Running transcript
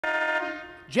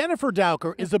Jennifer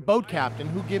Dowker is a boat captain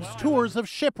who gives tours of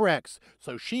shipwrecks,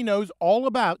 so she knows all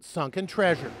about sunken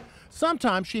treasure.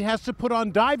 Sometimes she has to put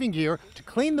on diving gear to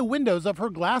clean the windows of her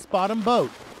glass-bottom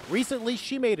boat. Recently,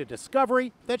 she made a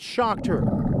discovery that shocked her.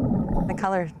 The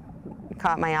color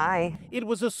caught my eye. It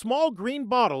was a small green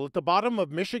bottle at the bottom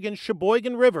of Michigan's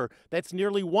Sheboygan River that's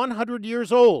nearly 100 years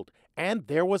old, and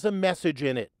there was a message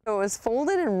in it. It was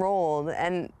folded and rolled,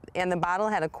 and the bottle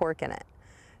had a cork in it.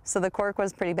 So the cork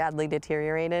was pretty badly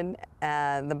deteriorated.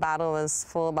 The bottle was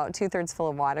full, about 2/3 full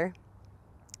of water.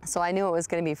 So I knew it was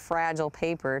going to be fragile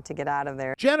paper to get out of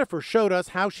there. Jennifer showed us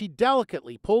how she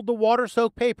delicately pulled the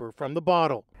water-soaked paper from the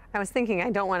bottle. I was thinking I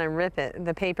don't want to rip it.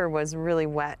 The paper was really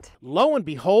wet. Lo and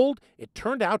behold, it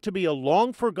turned out to be a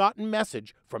long-forgotten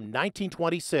message from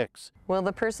 1926. Will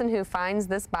the person who finds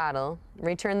this bottle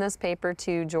return this paper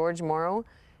to George Morrow,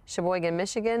 Sheboygan,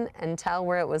 Michigan, and tell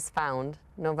where it was found,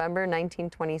 November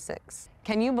 1926.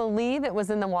 Can you believe it was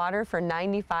in the water for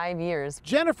 95 years?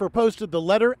 Jennifer posted the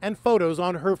letter and photos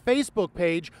on her Facebook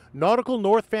page, Nautical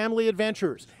North Family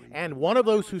Adventures, and one of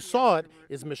those who saw it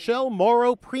is Michelle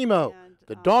Morrow Primo,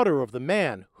 the daughter of the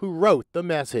man who wrote the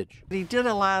message. He did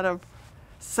a lot of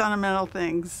sentimental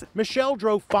things. Michelle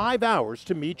drove 5 hours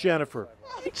to meet Jennifer.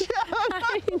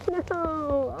 I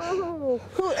know. Oh.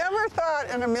 Whoever thought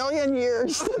in a million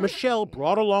years? Michelle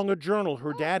brought along a journal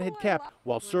her dad had kept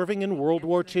while serving in World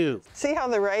War II. See how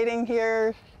the writing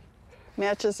here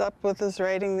matches up with his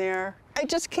writing there? I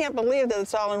just can't believe that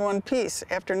it's all in one piece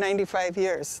after 95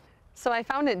 years. So I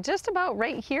found it just about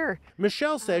right here.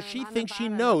 Michelle says she thinks she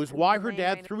knows why her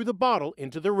dad threw the bottle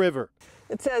into the river.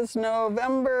 It says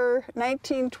November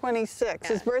 1926.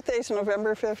 His birthday's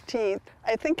November 15th.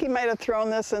 I think he might have thrown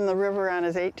this in the river on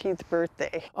his 18th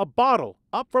birthday. A bottle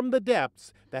up from the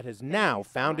depths that has now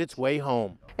found its way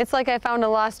home. It's like I found a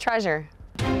lost treasure.